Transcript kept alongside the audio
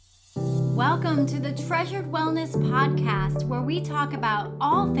Welcome to the Treasured Wellness Podcast, where we talk about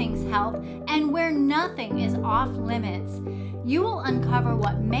all things health and where nothing is off limits. You will uncover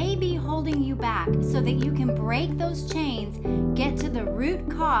what may be holding you back so that you can break those chains, get to the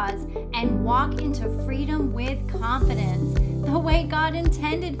root cause, and walk into freedom with confidence, the way God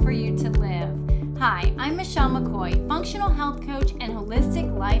intended for you to live. Hi, I'm Michelle McCoy, functional health coach and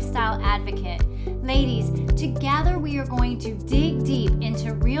holistic lifestyle advocate. Ladies, together we are going to dig deep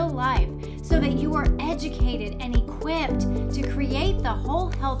into real life so that you are educated and equipped to create the whole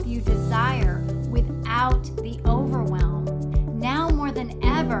health you desire without the overwhelm. Now more than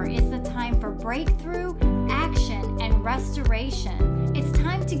ever is the time for breakthrough, action, and restoration. It's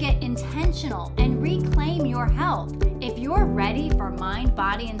time to get intentional and reclaim your health. If you're ready for mind,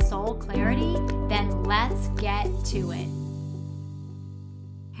 body, and soul clarity, then let's get to it.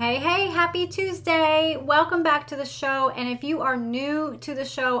 Hey, happy Tuesday. Welcome back to the show. And if you are new to the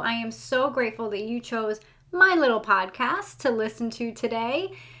show, I am so grateful that you chose my little podcast to listen to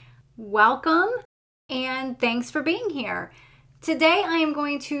today. Welcome and thanks for being here. Today, I am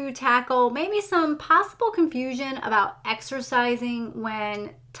going to tackle maybe some possible confusion about exercising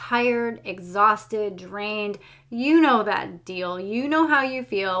when tired, exhausted, drained. You know that deal. You know how you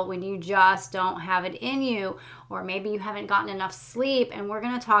feel when you just don't have it in you, or maybe you haven't gotten enough sleep, and we're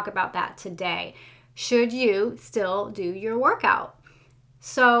going to talk about that today. Should you still do your workout?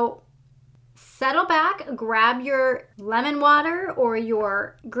 So settle back, grab your lemon water or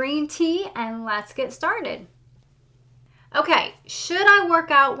your green tea, and let's get started. Okay, should I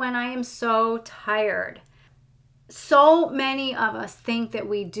work out when I am so tired? So many of us think that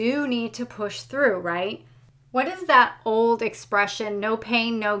we do need to push through, right? What is that old expression, no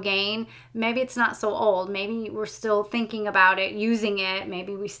pain, no gain? Maybe it's not so old. Maybe we're still thinking about it, using it.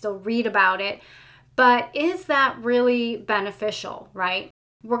 Maybe we still read about it. But is that really beneficial, right?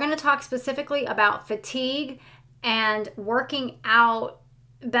 We're going to talk specifically about fatigue and working out,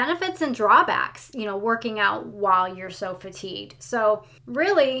 benefits and drawbacks, working out while you're so fatigued. So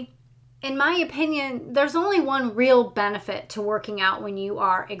really, in my opinion, there's only one real benefit to working out when you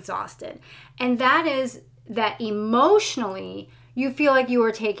are exhausted. And that is that emotionally, you feel like you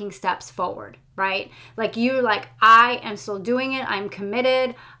are taking steps forward, right? Like I am still doing it. I'm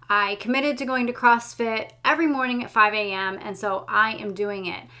committed. I committed to going to CrossFit every morning at 5 a.m. And so I am doing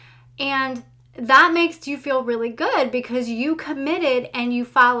it. And that makes you feel really good because you committed and you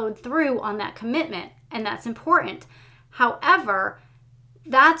followed through on that commitment, and that's important. However,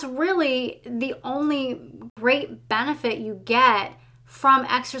 that's really the only great benefit you get from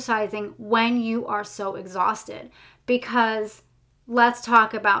exercising when you are so exhausted, because let's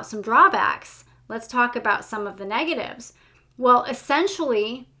talk about some drawbacks. Let's talk about some of the negatives. Well,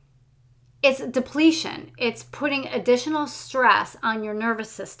 essentially, it's depletion. It's putting additional stress on your nervous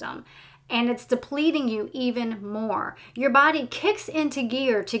system, and it's depleting you even more. Your body kicks into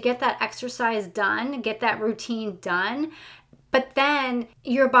gear to get that exercise done, get that routine done, but then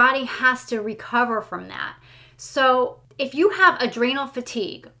your body has to recover from that. So if you have adrenal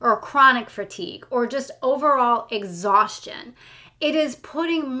fatigue or chronic fatigue or just overall exhaustion, it is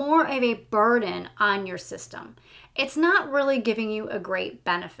putting more of a burden on your system. It's not really giving you a great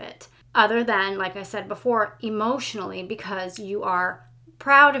benefit other than, like I said before, emotionally, because you are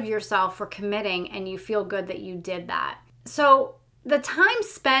proud of yourself for committing and you feel good that you did that. So the time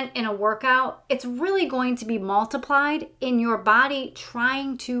spent in a workout, it's really going to be multiplied in your body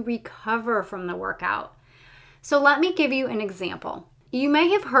trying to recover from the workout. So let me give you an example. You may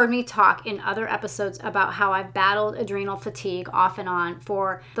have heard me talk in other episodes about how I've battled adrenal fatigue off and on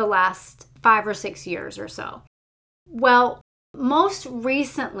for the last 5 or 6 years or so. Well, most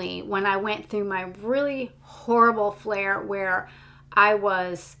recently, when I went through my really horrible flare where I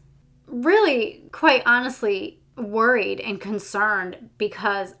was really, quite honestly, worried and concerned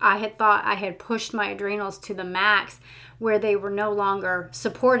because I had thought I had pushed my adrenals to the max where they were no longer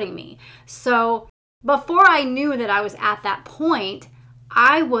supporting me. So before I knew that I was at that point,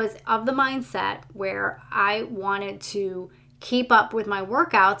 I was of the mindset where I wanted to keep up with my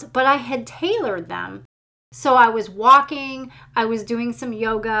workouts, but I had tailored them. So I was walking, I was doing some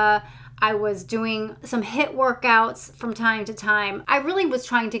yoga, I was doing some HIIT workouts from time to time. I really was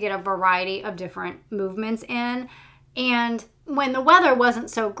trying to get a variety of different movements in. And when the weather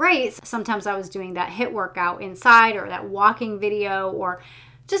wasn't so great, sometimes I was doing that HIIT workout inside or that walking video or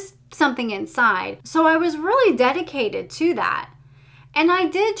just something inside. So I was really dedicated to that. And I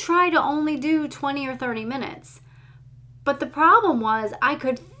did try to only do 20 or 30 minutes. But the problem was I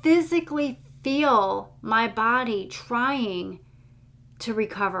could physically feel my body trying to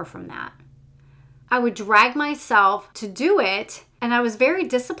recover from that. I would drag myself to do it, and I was very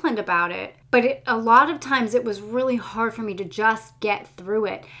disciplined about it. But a lot of times it was really hard for me to just get through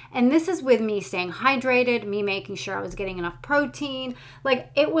it. And this is with me staying hydrated, me making sure I was getting enough protein.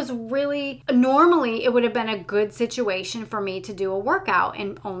 Like, it was really, normally it would have been a good situation for me to do a workout,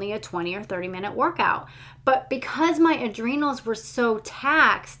 and only a 20 or 30 minute workout. But because my adrenals were so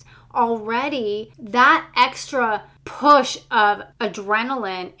taxed already, that extra push of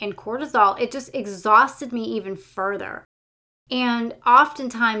adrenaline and cortisol, it just exhausted me even further. And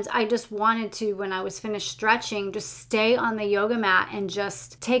oftentimes I just wanted to, when I was finished stretching, just stay on the yoga mat and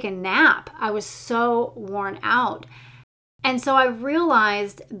just take a nap. I was so worn out. And so I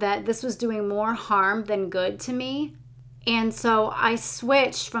realized that this was doing more harm than good to me. And so I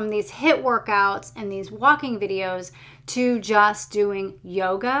switched from these HIIT workouts and these walking videos to just doing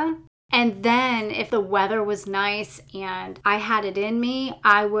yoga. And then if the weather was nice and I had it in me,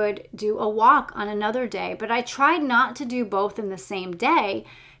 I would do a walk on another day. But I tried not to do both in the same day,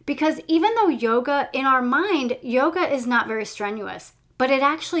 because even though yoga, in our mind, yoga is not very strenuous, but it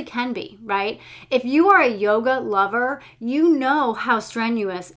actually can be, right? If you are a yoga lover, you know how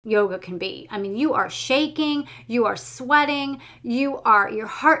strenuous yoga can be. I mean, you are shaking, you are sweating, your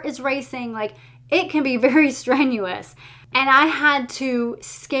heart is racing. Like, it can be very strenuous. And I had to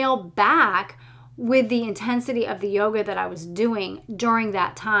scale back with the intensity of the yoga that I was doing during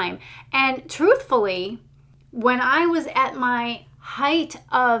that time. And truthfully, when I was at my height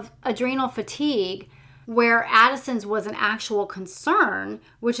of adrenal fatigue, where Addison's was an actual concern,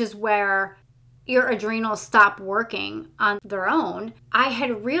 which is where your adrenals stop working on their own, I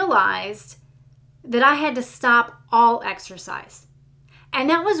had realized that I had to stop all exercise. And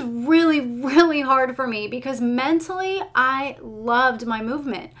that was really, really hard for me, because mentally I loved my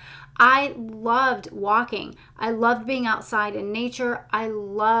movement. I loved walking. I loved being outside in nature. I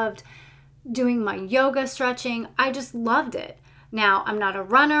loved doing my yoga stretching. I just loved it. Now, I'm not a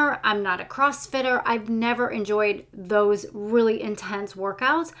runner. I'm not a CrossFitter. I've never enjoyed those really intense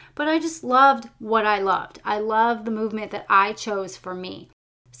workouts, but I just loved what I loved. I loved the movement that I chose for me.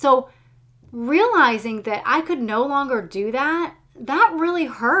 So realizing that I could no longer do that really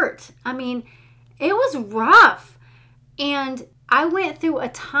hurt. I mean, it was rough. And I went through a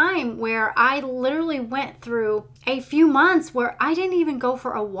time where I literally went through a few months where I didn't even go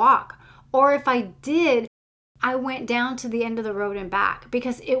for a walk. Or if I did, I went down to the end of the road and back,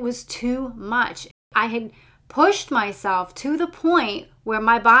 because it was too much. I had pushed myself to the point where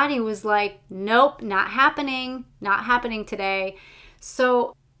my body was like, nope, not happening today.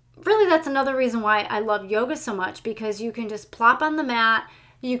 So really, that's another reason why I love yoga so much, because you can just plop on the mat,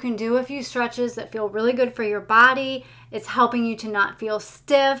 you can do a few stretches that feel really good for your body. It's helping you to not feel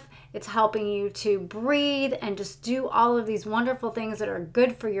stiff. It's helping you to breathe and just do all of these wonderful things that are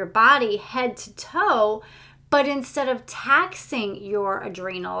good for your body, head to toe. But instead of taxing your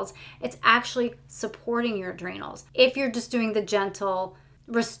adrenals, it's actually supporting your adrenals if you're just doing the gentle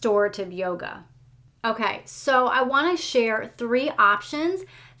restorative yoga. Okay, so I want to share 3 options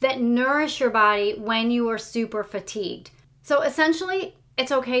that nourish your body when you are super fatigued. So essentially,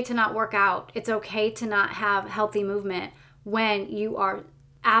 it's okay to not work out. It's okay to not have healthy movement when you are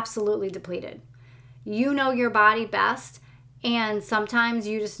absolutely depleted. You know your body best, and sometimes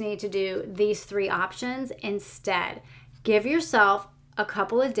you just need to do these 3 options instead. Give yourself a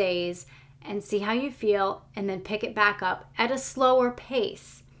couple of days and see how you feel, and then pick it back up at a slower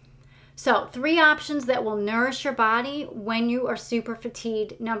pace. So 3 options that will nourish your body when you are super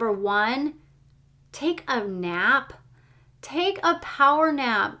fatigued. Number 1, take a nap. Take a power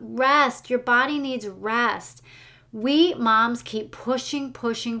nap. Rest. Your body needs rest. We moms keep pushing,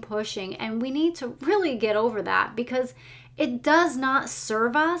 and we need to really get over that, because it does not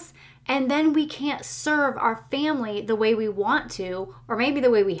serve us, and then we can't serve our family the way we want to, or maybe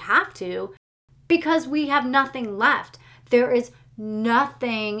the way we have to, because we have nothing left. There is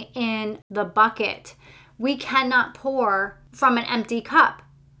nothing in the bucket. We cannot pour from an empty cup.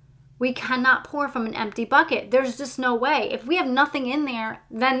 We cannot pour from an empty bucket. There's just no way. If we have nothing in there,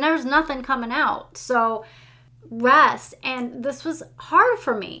 then there's nothing coming out. So rest. And this was hard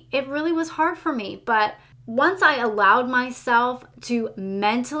for me. It really was hard for me. But once I allowed myself to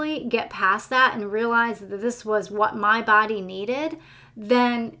mentally get past that and realize that this was what my body needed,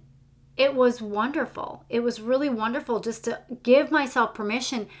 then it was wonderful. It was really wonderful just to give myself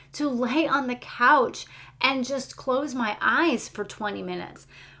permission to lay on the couch and just close my eyes for 20 minutes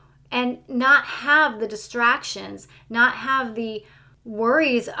and not have the distractions, not have the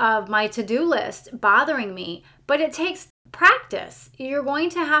worries of my to-do list bothering me. But it takes practice. You're going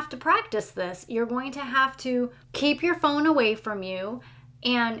to have to practice this. You're going to have to keep your phone away from you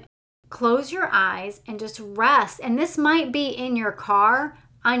and close your eyes and just rest. And this might be in your car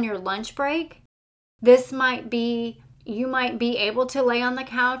on your lunch break. This might be, you might be able to lay on the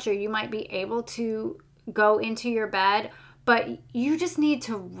couch, or you might be able to go into your bed, but you just need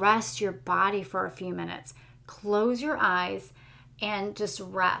to rest your body for a few minutes. Close your eyes and just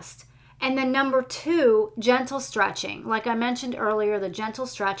rest. And then number 2, gentle stretching. Like I mentioned earlier, the gentle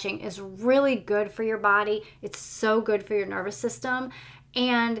stretching is really good for your body. It's so good for your nervous system,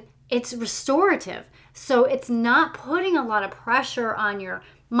 and it's restorative. So it's not putting a lot of pressure on your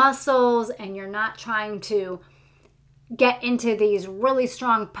muscles, and you're not trying to get into these really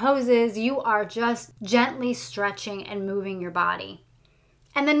strong poses. You are just gently stretching and moving your body.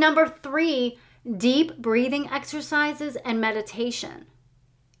 And then number 3, deep breathing exercises and meditation.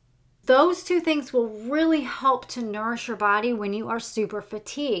 Those 2 things will really help to nourish your body when you are super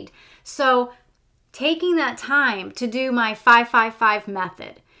fatigued. So taking that time to do my 5-5-5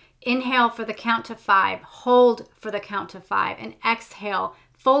 method. Inhale for the count to 5, hold for the count to 5, and exhale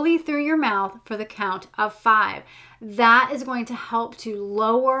fully through your mouth for the count of 5. That is going to help to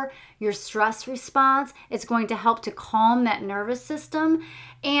lower your stress response. It's going to help to calm that nervous system.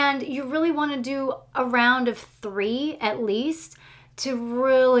 And you really want to do a round of 3 at least to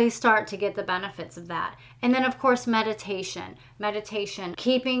really start to get the benefits of that. And then, of course, meditation. Meditation,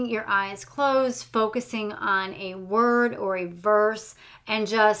 keeping your eyes closed, focusing on a word or a verse, and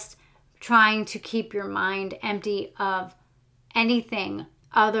just trying to keep your mind empty of anything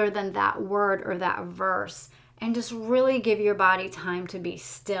other than that word or that verse, and just really give your body time to be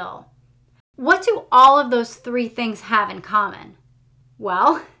still. What do all of those 3 things have in common?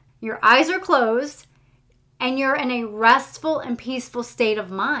 Well, your eyes are closed and you're in a restful and peaceful state of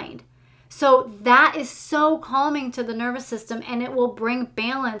mind. So that is so calming to the nervous system, and it will bring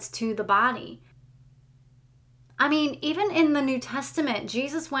balance to the body. I mean, even in the New Testament,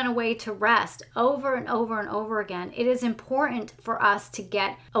 Jesus went away to rest over and over and over again. It is important for us to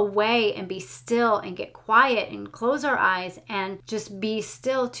get away and be still and get quiet and close our eyes and just be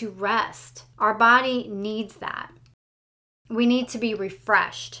still to rest. Our body needs that. We need to be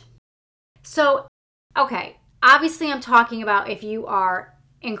refreshed. So, okay, obviously I'm talking about if you are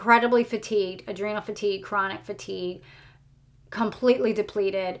incredibly fatigued, adrenal fatigue, chronic fatigue, completely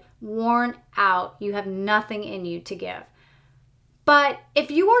depleted, worn out, you have nothing in you to give. But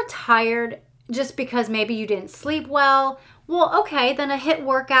if you are tired just because maybe you didn't sleep well, okay, then a HIIT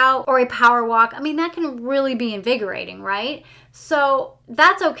workout or a power walk, I mean, that can really be invigorating, right? So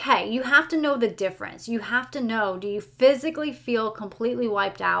that's okay. You have to know the difference. You have to know, do you physically feel completely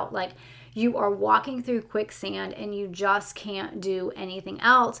wiped out, like you are walking through quicksand and you just can't do anything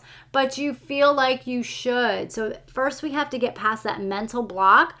else, but you feel like you should? So first we have to get past that mental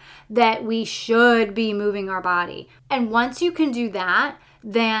block that we should be moving our body. And once you can do that,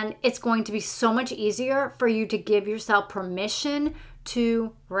 then it's going to be so much easier for you to give yourself permission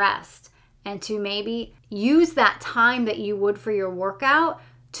to rest and to maybe use that time that you would for your workout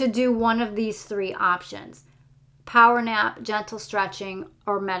to do one of these 3 options: power nap, gentle stretching,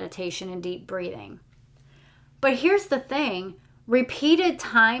 or meditation and deep breathing. But here's the thing, repeated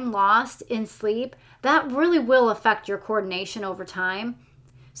time lost in sleep, that really will affect your coordination over time.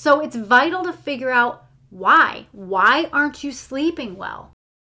 So it's vital to figure out why. Why aren't you sleeping well?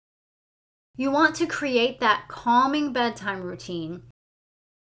 You want to create that calming bedtime routine.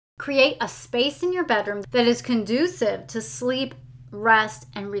 Create a space in your bedroom that is conducive to sleep, rest,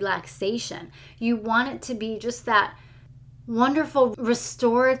 and relaxation. You want it to be just that wonderful,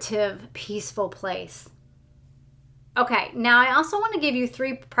 restorative, peaceful place. Okay, now I also want to give you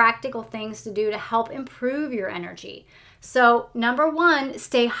 3 practical things to do to help improve your energy. So, number 1,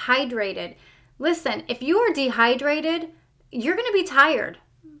 stay hydrated. Listen, if you are dehydrated, you're going to be tired.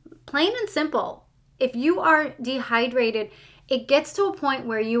 Plain and simple. If you are dehydrated, it gets to a point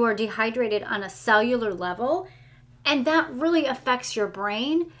where you are dehydrated on a cellular level, and that really affects your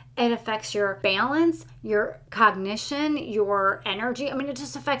brain. It affects your balance, your cognition, your energy. I mean, it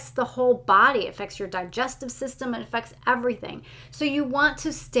just affects the whole body. It affects your digestive system. It affects everything. So you want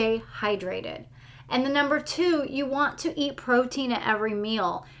to stay hydrated. And the number 2, you want to eat protein at every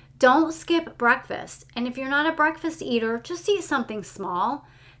meal. Don't skip breakfast. And if you're not a breakfast eater, just eat something small.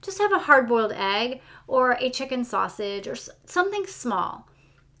 Just have a hard-boiled egg or a chicken sausage or something small.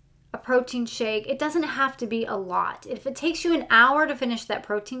 A protein shake. It doesn't have to be a lot. If it takes you an hour to finish that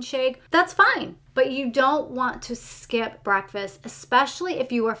protein shake, that's fine. But you don't want to skip breakfast, especially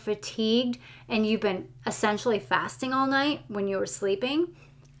if you are fatigued and you've been essentially fasting all night when you were sleeping.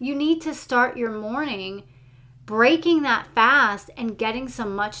 You need to start your morning breaking that fast and getting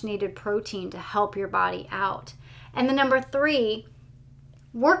some much needed protein to help your body out. And the number 3,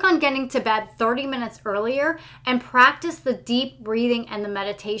 Work on getting to bed 30 minutes earlier and practice the deep breathing and the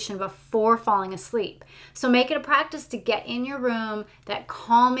meditation before falling asleep. So make it a practice to get in your room, that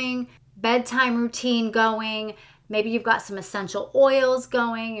calming bedtime routine going. Maybe you've got some essential oils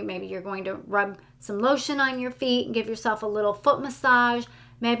going. Maybe you're going to rub some lotion on your feet and give yourself a little foot massage.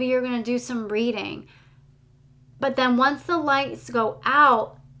 Maybe you're going to do some reading. But then once the lights go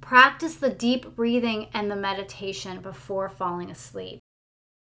out, practice the deep breathing and the meditation before falling asleep.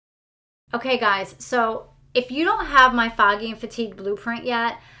 Okay, guys, so if you don't have my Foggy and Fatigued Blueprint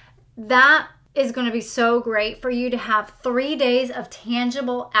yet, that is going to be so great for you to have 3 days of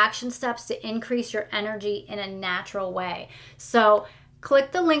tangible action steps to increase your energy in a natural way. So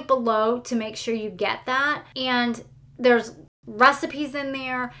click the link below to make sure you get that. And there's recipes in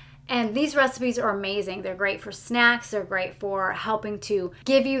there. And these recipes are amazing. They're great for snacks. They're great for helping to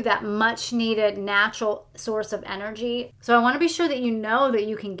give you that much needed natural source of energy. So I want to be sure that you know that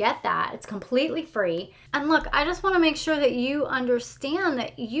you can get that. It's completely free. And look, I just want to make sure that you understand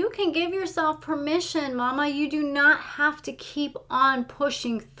that you can give yourself permission, Mama. You do not have to keep on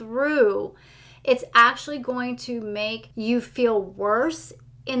pushing through. It's actually going to make you feel worse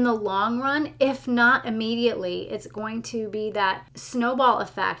in the long run, if not immediately. It's going to be that snowball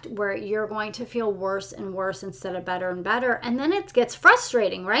effect where you're going to feel worse and worse instead of better and better. And then it gets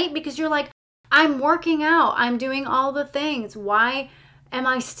frustrating, right? Because you're like, I'm working out, I'm doing all the things. Why am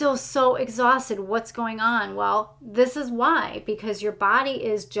I still so exhausted? What's going on? Well, this is why, because your body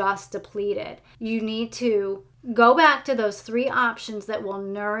is just depleted. You need to go back to those 3 options that will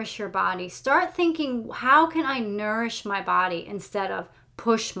nourish your body. Start thinking, how can I nourish my body instead of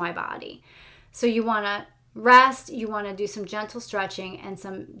push my body? So you want to rest, you want to do some gentle stretching and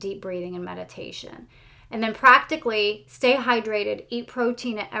some deep breathing and meditation. And then practically stay hydrated, eat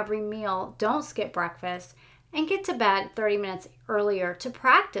protein at every meal, don't skip breakfast, and get to bed 30 minutes earlier to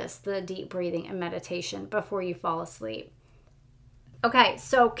practice the deep breathing and meditation before you fall asleep. Okay,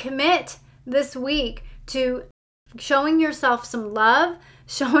 so commit this week to showing yourself some love,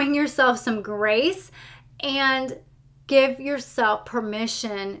 showing yourself some grace, and give yourself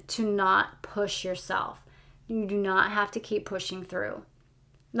permission to not push yourself. You do not have to keep pushing through.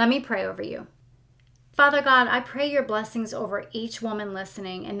 Let me pray over you. Father God, I pray your blessings over each woman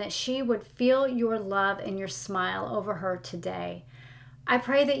listening and that she would feel your love and your smile over her today. I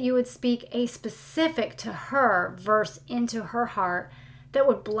pray that you would speak a specific to her verse into her heart that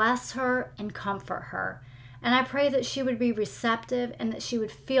would bless her and comfort her. And I pray that she would be receptive and that she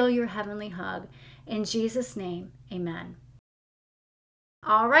would feel your heavenly hug. In Jesus' name, amen.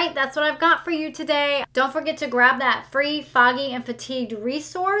 All right, that's what I've got for you today. Don't forget to grab that free Foggy and Fatigued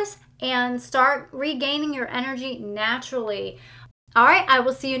resource and start regaining your energy naturally. All right, I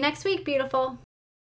will see you next week, beautiful.